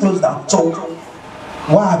ministry closed down. So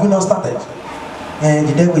why have you not started? And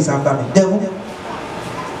the devil is after me. Devil.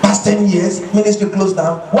 Past 10 years, ministry closed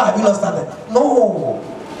down. Why have you not started? No.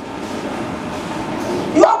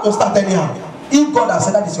 You have to start anyhow. If God has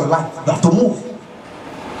said that is your life, you have to move.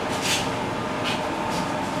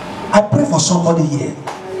 I pray for somebody here.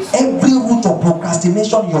 Every root of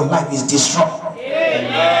procrastination in your life is destroyed.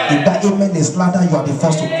 Amen. If that amen is louder, you are the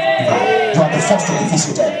first to be divided. You are the first to be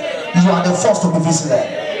visited. You are the first to be visited.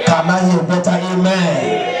 Can I hear better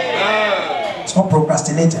amen? It's not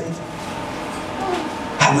procrastinated.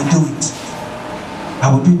 I will do it. I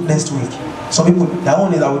will do it next week. Some people, the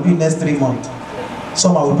one is I will do it next 3 months.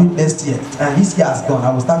 Some I will do it next year. And this year has gone.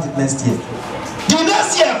 I will start it next year. The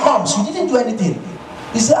next year comes. You didn't do anything.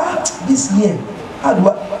 You say, this year. How do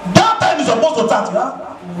I? That time is supposed to start.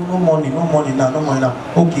 No money now.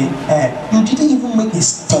 Okay. You didn't even make a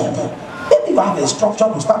step. Maybe you have a structure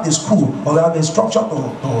to start a school, or you have a structure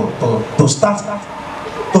to start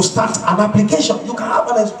an application. You can have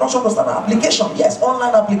an instruction to start an application. Yes,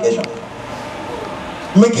 online application.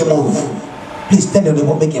 Make a move. Please tell your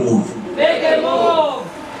neighbor, make a move. Make a move.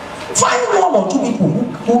 Find 1 or 2 people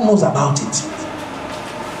who knows about it.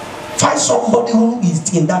 Find somebody who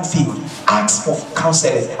is in that field. Ask for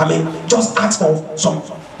counseling. I mean, just ask for some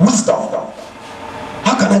wisdom.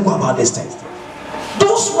 How can I go about this thing?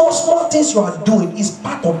 Those small things you are doing is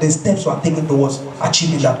part of the steps you are taking towards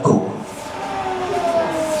achieving that goal.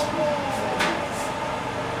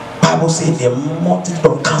 Bible says the multitude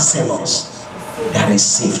of counselors, there is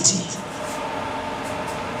safety.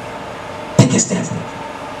 Take a step.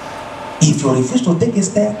 If you refuse to take a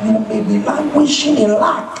step, you may be languishing in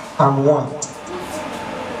lack and want.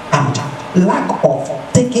 And lack of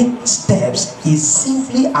taking steps is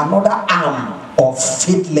simply another arm of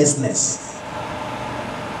faithlessness.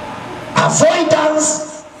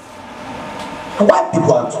 Avoidance. And why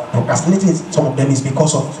people are procrastinating, some of them, is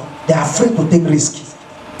because of they are afraid to take risk.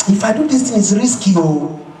 If I do this thing, it's risky.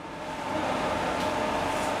 Oh.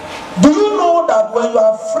 Do you know that when you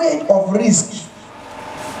are afraid of risk,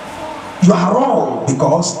 you are wrong?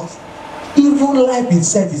 Because even life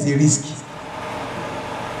itself is a risk.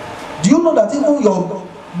 Do you know that even your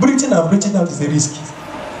breathing and breathing out is a risk?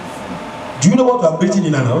 Do you know what you are breathing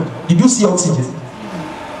in and out? Did you see oxygen?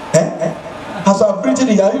 As you are breathing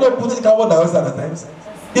in, are you not putting carbon dioxide at times?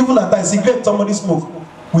 Even at times, cigarette somebody smoke,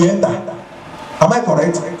 we enter. Am I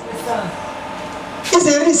correct? It's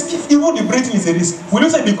a risk. Even the breathing is a risk. Will you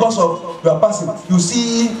say because of you are passing, you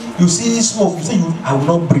see smoke, you say I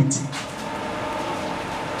will not breathe.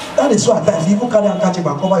 That is why at times you even carry a handkerchief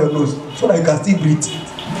and cover your nose so that you can still breathe.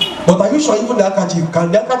 But are you sure even the handkerchief,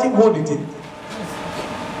 can the handkerchief hold it in?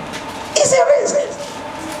 It's a risk.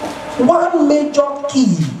 One major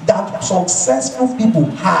key that successful people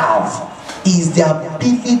have is the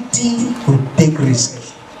ability to take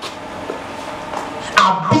risk.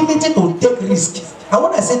 Ability to take risk. And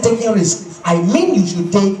when I say taking risk, I mean you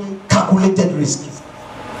should take calculated risk.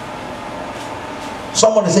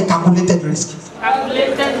 Somebody say calculated risk.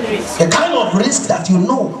 Calculated risk. The kind of risk that you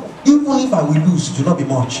know, even if I will lose, it will not be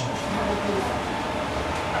much.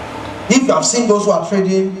 If you have seen those who are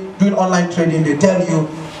trading, doing online trading, they tell you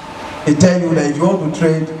that if you want to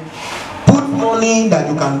trade, put money that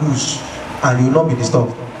you can lose and you will not be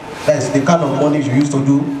disturbed. That's the kind of money you used to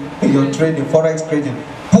do in your trading, forex trading.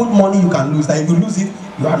 Put money you can lose, that if you lose it,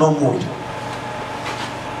 you are not moved.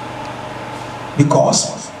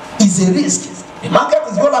 Because it's a risk. The market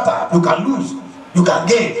is volatile. You can lose, you can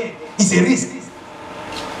gain. It's a risk.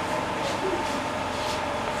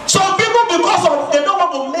 Some people, because of they don't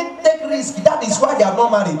want to take risk, that is why they are not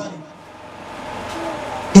married.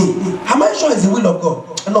 Hey, am I sure it's the will of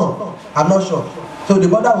God? No, I'm not sure. So the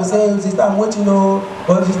brother will say, sister, I'm waiting, or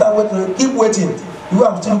sister, I'm waiting. Keep waiting. You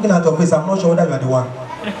are still looking at your face. I'm not sure whether you are the one.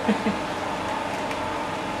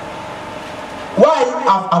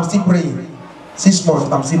 Why? I'm still praying. 6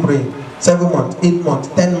 months, I'm still praying. 7 months, 8 months,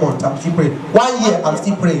 10 months, I'm still praying. 1 year, I'm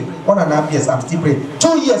still praying. 1.5 years, I'm still praying.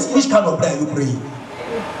 2 years, which kind of prayer are you praying?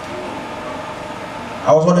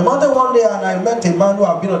 I was on the mountain one day and I met a man who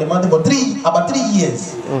had been on the mountain for about 3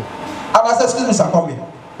 years. And I said, excuse me, sir, come here.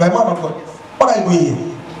 You're a man of God. What are you doing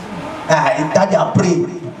here? Daddy, I'm praying.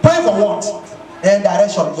 Pray for what?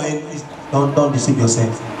 Direction. Don't deceive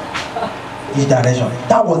yourself. Each direction.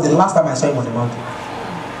 That was the last time I saw him on the mountain.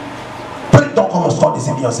 Pray, don't come and start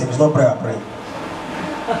deceiving yourself. It's not prayer, pray.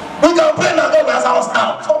 We can pray now, God has house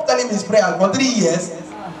out. Stop telling me his prayer for 3 years.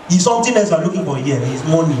 He's something else you're looking for here. He's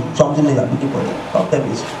money, something else you're looking for here. Stop telling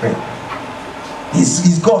me his prayer.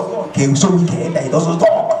 He's God. Okay, so wicked that he doesn't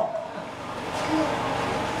talk.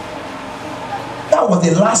 That was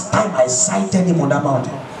the last time I sighted him on that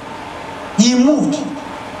mountain. He moved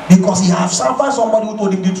because he has found somebody who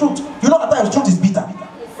told him the truth. You know, at times truth is bitter.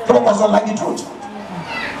 Some of us don't like the truth.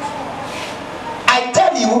 I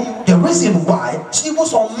tell you, the reason why even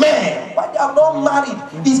some men, why they are not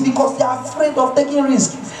married, is because they are afraid of taking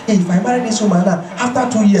risks. Hey, if I marry this woman now,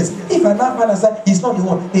 after 2 years, if I not find out he's not the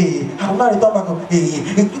one, hey, I will not return back. Hey,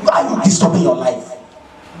 why are you disturbing your life?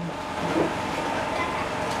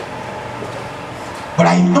 But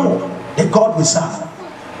I know the God we serve.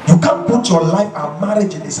 You can't put your life and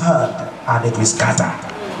marriage in his hand and it will scatter.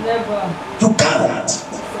 Never. You can't.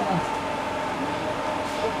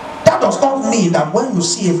 That does not mean that when you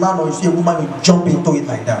see a man or you see a woman, you jump into it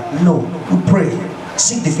like that. No, you pray.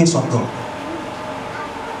 Seek the face of God.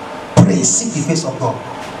 Pray, seek the face of God.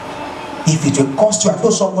 If it will cost you, I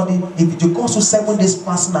told somebody, if it will cost you 7 days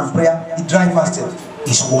fasting and prayer, the dry fasting,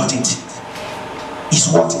 it's worth it. It's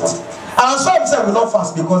worth it. And some say we not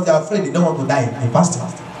fast because they are afraid they don't want to die in fasting.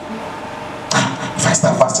 If I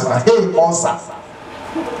start fasting, like, hey, ulcer.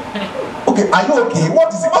 Okay, are you okay?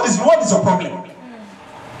 What is your problem?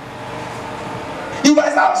 If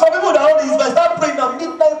I start, some people that if I start praying now,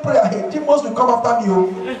 midnight prayer, hey, demons will come after me.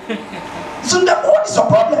 So then, what is your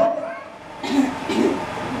problem?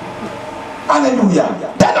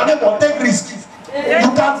 Hallelujah. Tell your neighbor, take risk.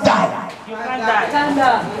 You can't die. You can't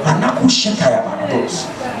die.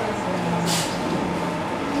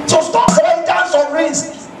 So stop avoidance of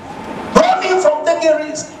risk. Running from taking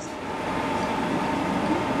risk.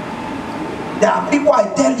 There are people,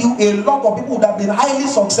 I tell you, a lot of people that have been highly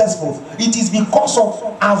successful. It is because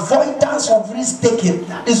of avoidance of risk taking.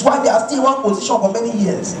 That is why they are still in one position for many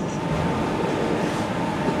years.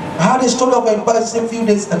 I had a story of a person a few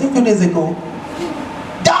days ago.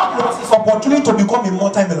 That was his opportunity to become a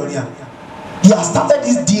multi-millionaire. He has started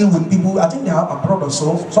this deal with people, I think they are abroad or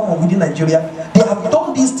so, some within Nigeria. They have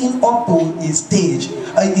done this thing up to a stage.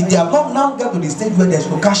 They have not now get to the stage where they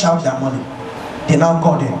should cash out their money. They now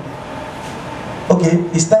call them. Okay,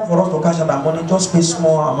 it's time for us to cash out our money, just pay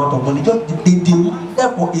small amount of money. Just they demand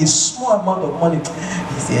for a small amount of money.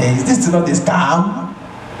 Is this not a scam?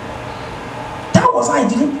 That was how he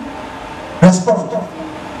didn't respond.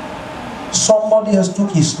 Somebody else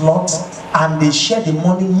took his lot and they shared the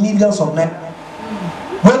money, millions of men.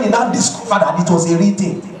 When he now discovered that it was a real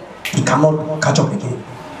thing, he cannot catch up again.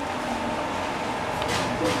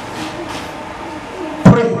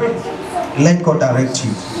 Pray. Let God direct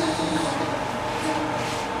you.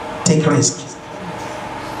 Take risk.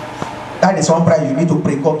 That is one prayer you need to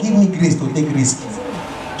pray. God, give me grace to take risk.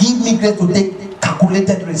 Give me grace to take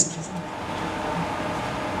calculated risk.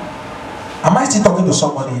 Am I still talking to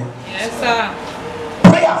somebody here? Yes, sir.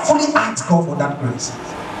 Prayerfully ask God for that grace.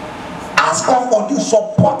 Ask God for the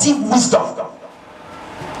supportive wisdom.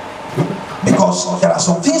 Because there are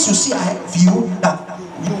some things you see ahead of you that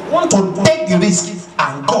you want to take the risk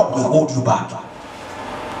and God will hold you back.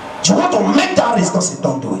 You want to make that risk, God said,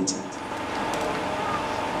 don't do it.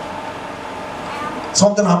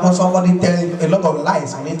 Something happened, somebody telling a lot of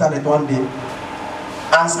lies on the internet one day,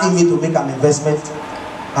 asking me to make an investment.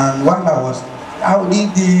 And while I was,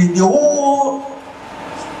 the whole,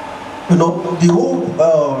 you know, the whole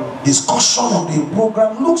discussion of the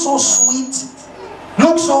program looked so sweet,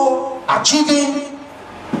 looked so achieving,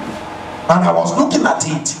 and I was looking at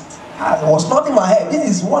it. I was nodding my head. This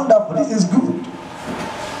is wonderful. This is good.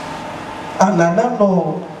 And I don't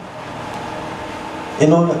know. You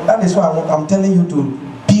know, that is why I'm telling you to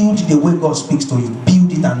build the way God speaks to you.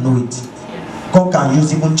 Build it and know it. God can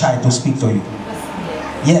use even child to speak to you.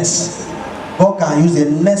 Yes. God can use the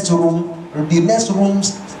next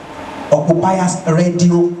room's occupiers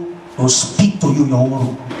radio to speak to you in your own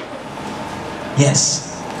room.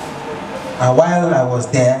 Yes. And while I was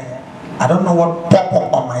there, I don't know what popped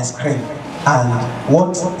up on my screen. And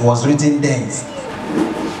what was written there is,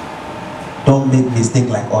 don't make mistake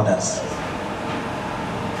like others.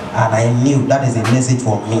 And I knew that is a message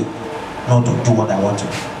for me, not to do what I want to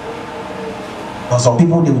do. But some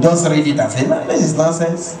people, they will just read it and say, no, this is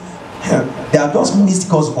nonsense. They are just missed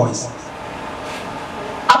God's voice.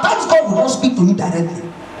 At times God will not speak to you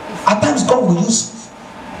directly. At times God will use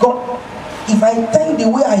God. If I tell you the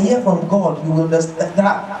way I hear from God, you will understand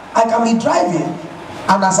that I can be driving,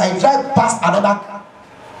 and as I drive past another car,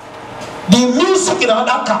 the music in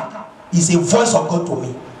another car is a voice of God to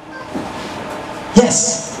me.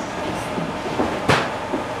 Yes.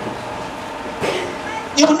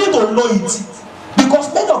 You need to know it.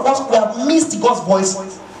 Because many of us, we have missed God's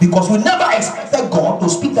voice because we never expected God to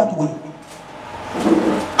speak that way.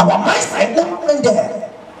 Our minds are never went there.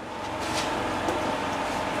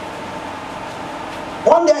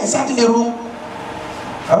 One day I sat in the room.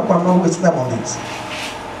 I hope I'm not wasting time on this.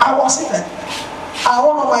 I was sitting there. And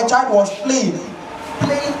one of my child was playing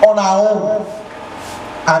on our own.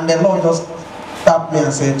 And the Lord just tapped me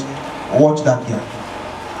and said, watch that girl.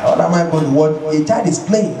 What am I going to watch? A child is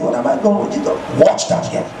playing. What am I going to watch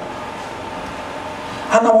that girl?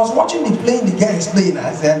 And I was watching the playing, the girl is playing.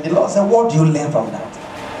 I said, the Lord said, what do you learn from that?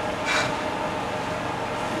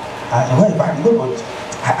 I said, well, if I go, but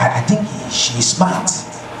I think she's smart.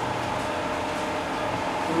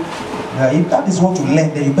 If that is what you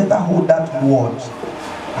learn, then you better hold that word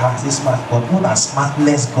as a smart. But what has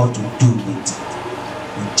smartness got to do with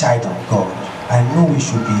the child of God? I know we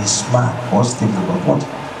should be smart, positive, but what?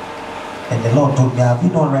 And the Lord told me, have you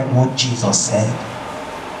not read what Jesus said?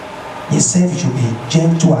 He said you should be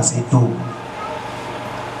gentle as a dove,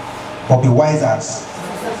 but be wise as.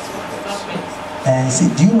 And see,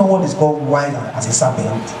 do you know what is called wise as a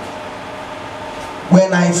serpent?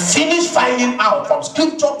 When I finished finding out from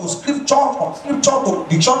scripture to scripture, from scripture to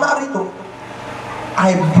dictionary,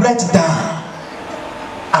 I breathed down,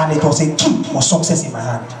 and it was a key for success in my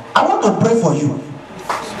hand. I want to pray for you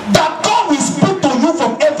that God will speak to you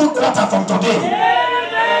from every quarter from today.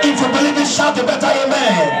 Amen. If you believe it, shout a better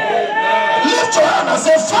amen. Lift your hand and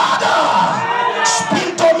say, Father,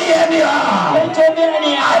 speak to me anyhow.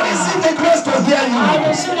 I receive the grace to hear you.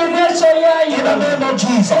 In the name of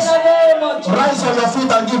Jesus. Rise on your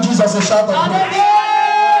feet and give Jesus a shout of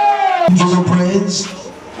praise. Give you praise.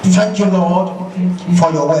 Thank you, Lord,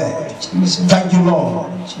 for your word. Thank you, Lord,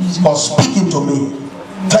 for speaking to me.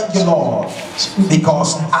 Thank you, Lord,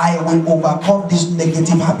 because I will overcome these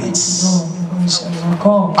negative habits.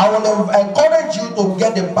 I will encourage you to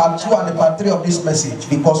get the part 2 and the part 3 of this message,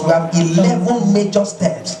 because we have 11 major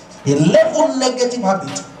steps, 11 negative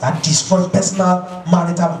habits that destroy personal,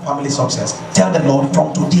 marital, and family success. Tell the Lord,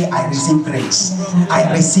 from today I receive grace.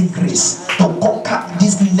 I receive grace to conquer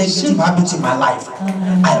these negative habits in my life.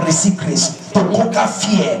 I receive grace to conquer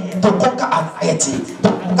fear, to conquer anxiety, to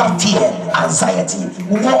conquer fear, anxiety,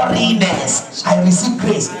 worriness. I receive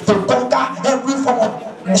grace to conquer every form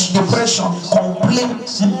of depression, complaint,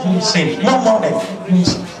 no money,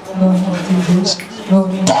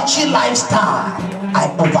 touchy lifestyle.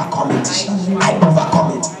 I overcome it. I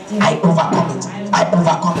overcome it. I overcome it. I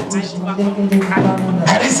overcome it.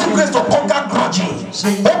 I receive grace to conquer grudges,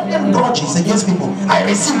 open grudges against people. I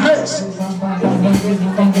receive grace.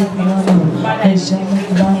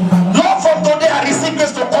 Lord, from today I receive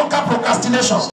grace to conquer procrastination.